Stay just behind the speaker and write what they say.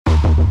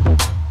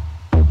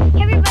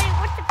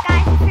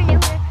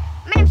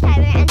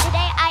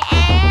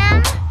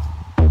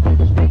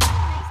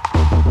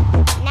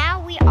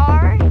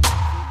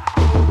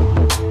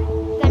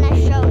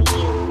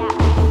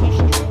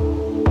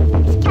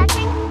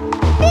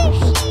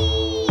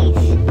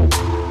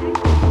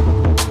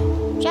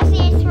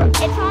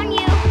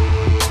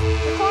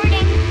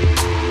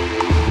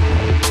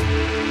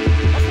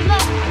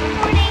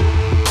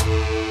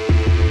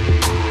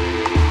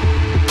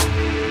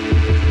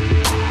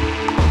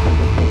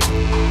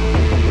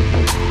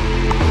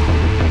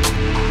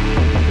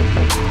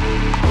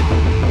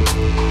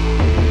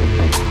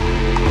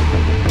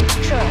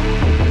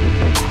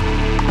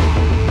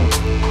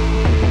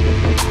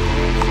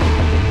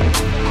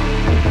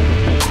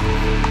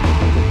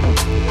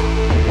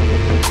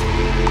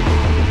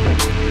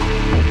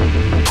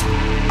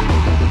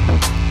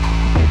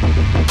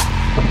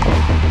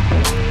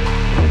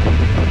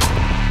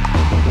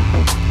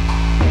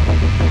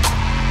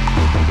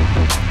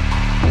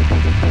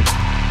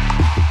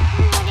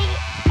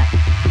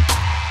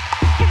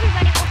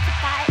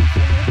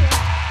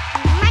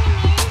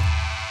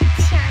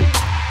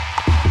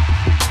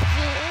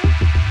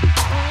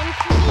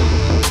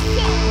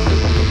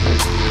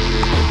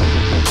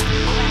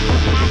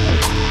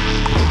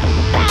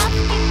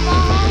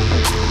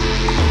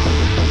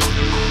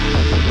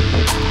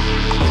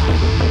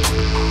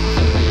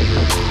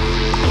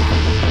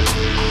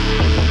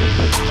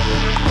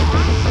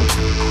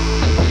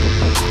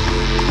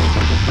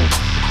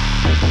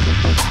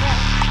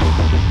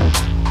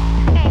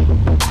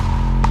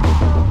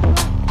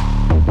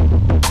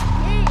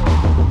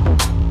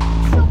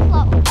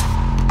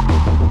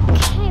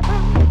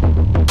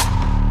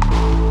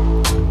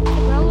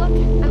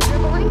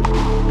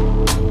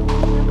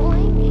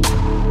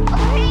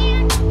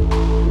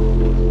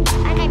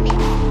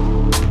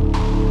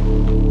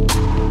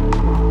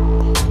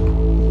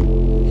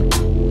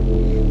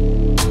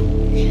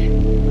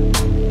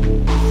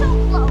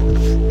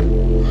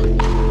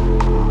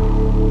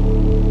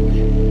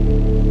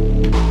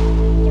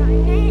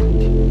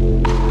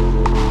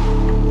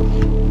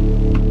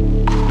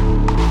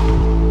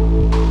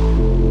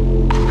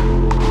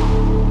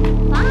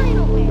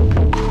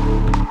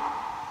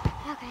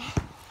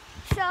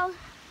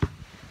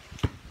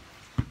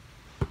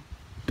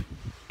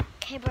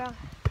Okay, bro.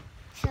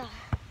 So.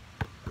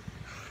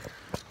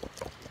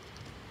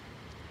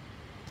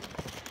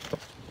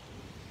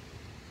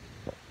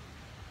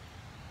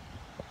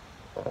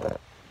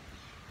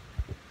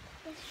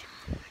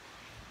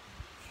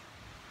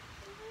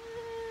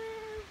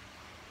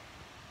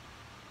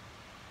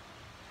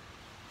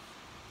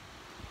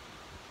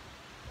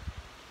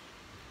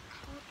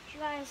 You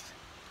guys,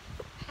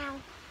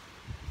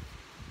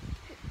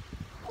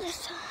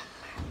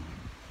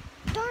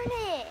 darn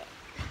it.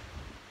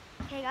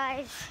 Okay,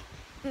 guys,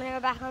 I'm gonna go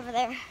back over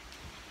there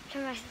to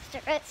my sister.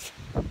 It's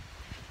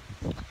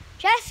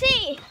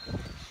Jesse.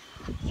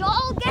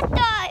 Y'all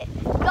got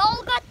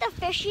the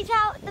fishies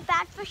out, the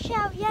bad fish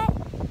out yet?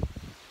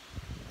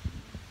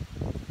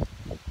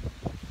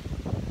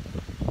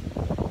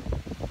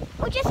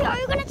 Oh, Jesse, are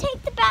you gonna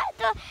take the bad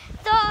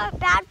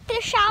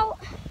fish out?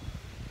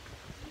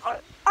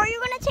 Are you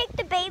gonna take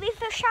the baby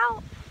fish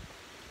out?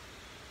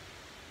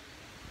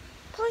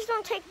 Please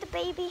don't take the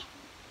baby.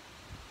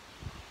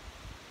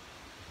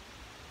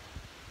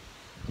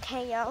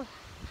 Okay, yo.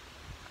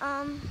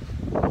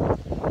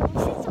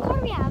 This is the car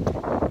we have.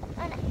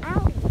 An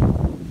Audi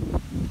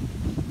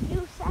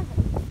Q7.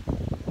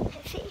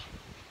 See?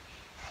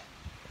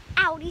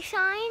 Audi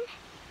sign.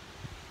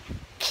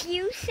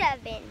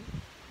 Q7.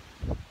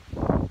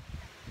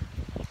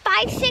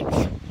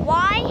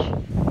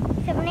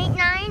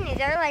 56Y789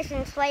 is our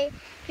license plate.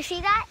 You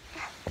see that?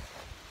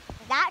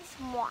 That's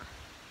moi.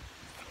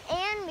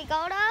 And we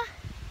go to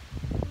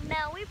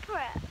Maui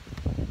Prep.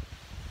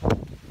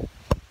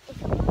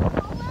 If you want to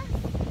call us,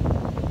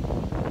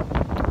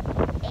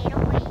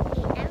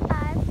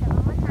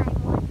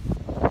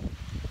 808-895-7191.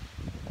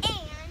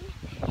 And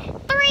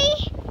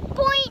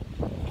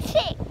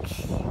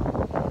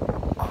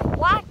 3.6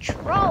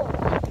 Quattro.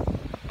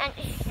 And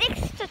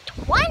 6 to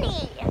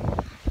 20.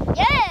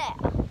 Yeah.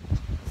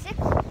 6 to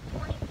 20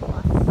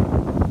 plus.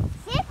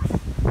 6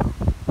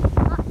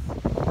 plus.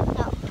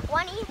 No,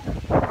 20.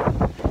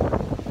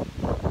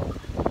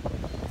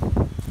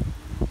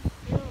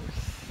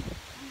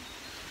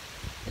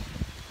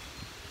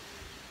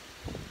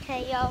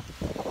 Okay, yo.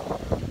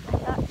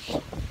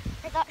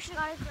 I thought she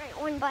got a great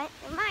one, but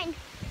never mind.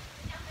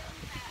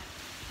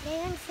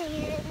 Dancing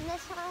in the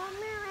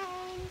summer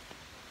rain.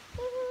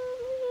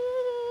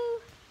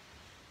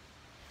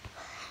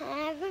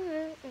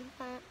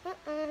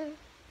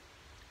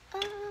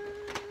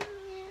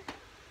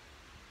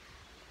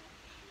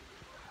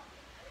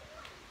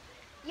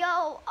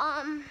 Yo,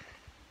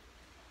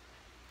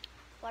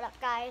 what up,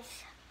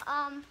 guys?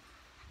 I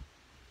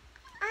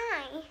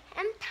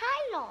am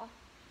Tyler.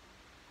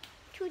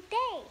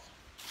 Today,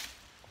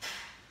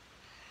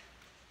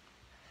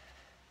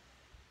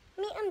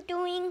 I'm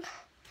doing,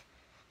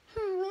 I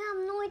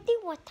have no idea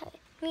what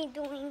me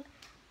doing,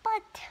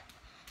 but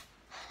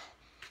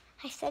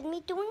I said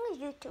me doing a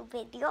YouTube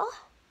video.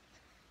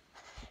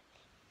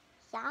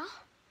 Yeah,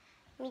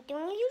 me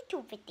doing a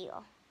YouTube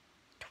video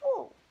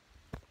too.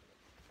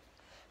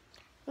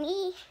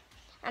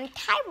 I'm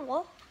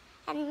Tyrell,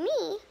 and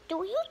me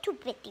do a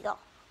YouTube video,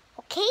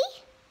 okay?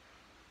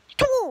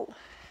 Too.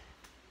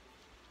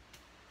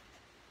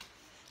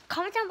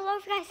 Comment down below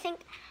if you guys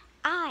think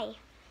I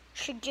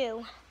should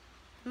do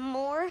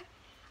more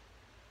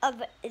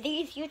of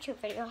these YouTube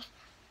videos,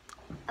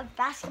 of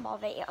basketball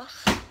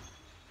videos,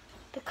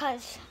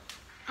 because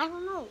I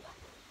don't know.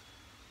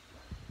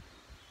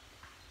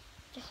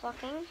 Just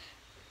looking.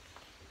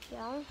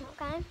 Yo,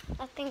 okay,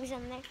 nothing's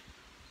in there.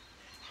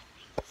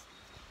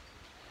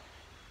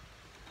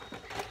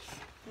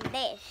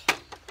 This is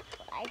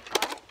what I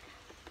got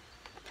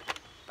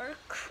for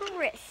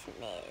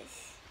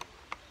Christmas.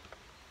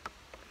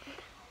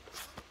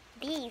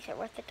 These are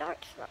what the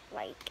darts look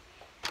like.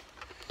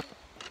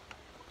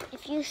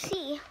 If you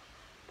see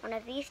one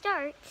of these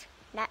darts,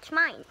 that's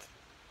mine.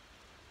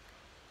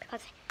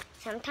 Because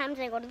sometimes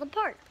I go to the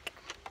park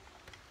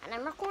and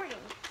I'm recording.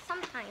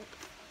 Sometimes.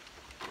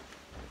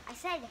 I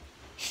said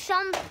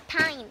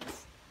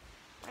sometimes.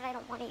 But I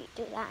don't want to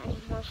do that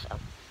anymore, so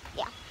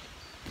yeah.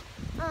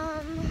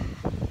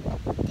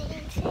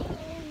 Dancing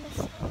in the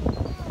summer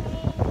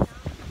rain.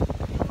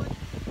 You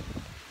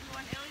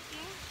want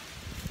everything?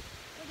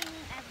 What do you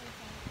mean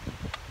everything?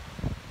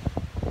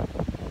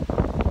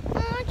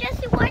 Oh,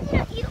 Jesse, why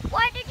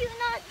did you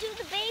not do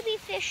the baby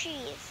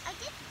fishies? I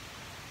did.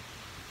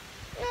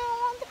 No,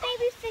 all the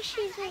baby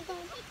fishies are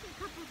gone. I did a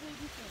couple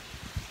baby fish.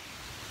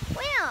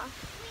 Where?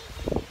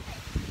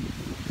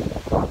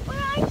 Where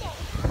are they?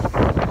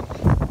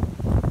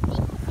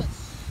 Baby fish.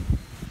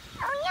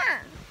 Oh yeah,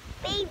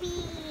 baby.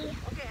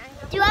 Okay,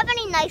 do you have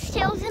any nice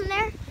tails in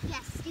there?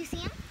 Yes. Do you see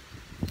them?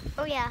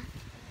 Oh yeah.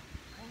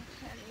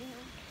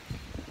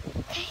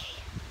 Okay,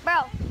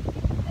 bro.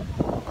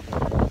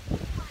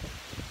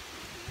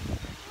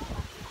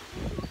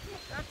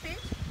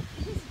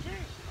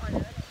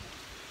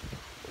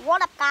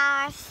 What up,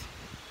 guys?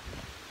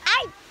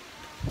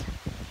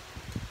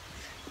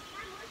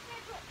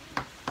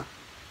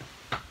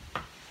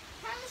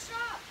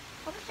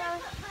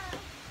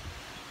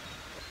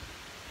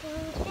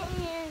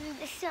 In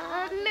the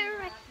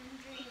summer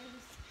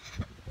dreams.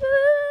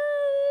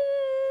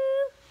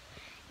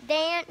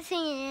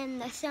 singing in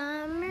the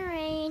summer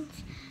rains.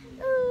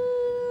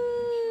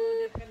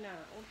 Ooh,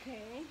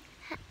 okay.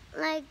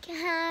 like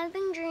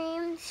having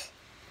dreams.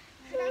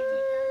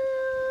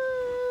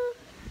 Ooh,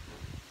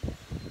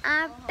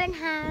 I've been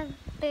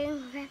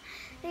having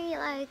very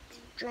like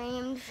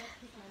dreams.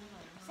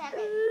 7.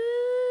 Ooh,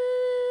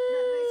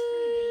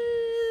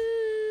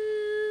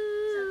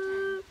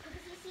 Because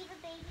you see the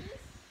babies?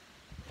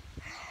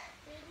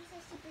 Babies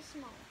are super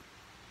small.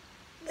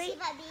 You see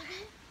that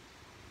baby?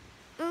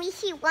 let me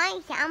see one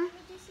of them.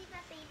 Did you see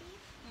that baby?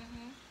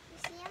 Mm-hmm. You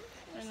see him?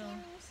 You see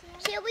him? You see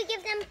him? Should we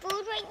give them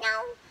food right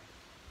now?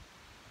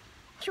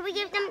 Should we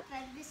give them?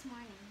 Fed this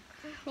morning.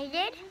 They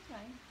did?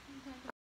 Okay.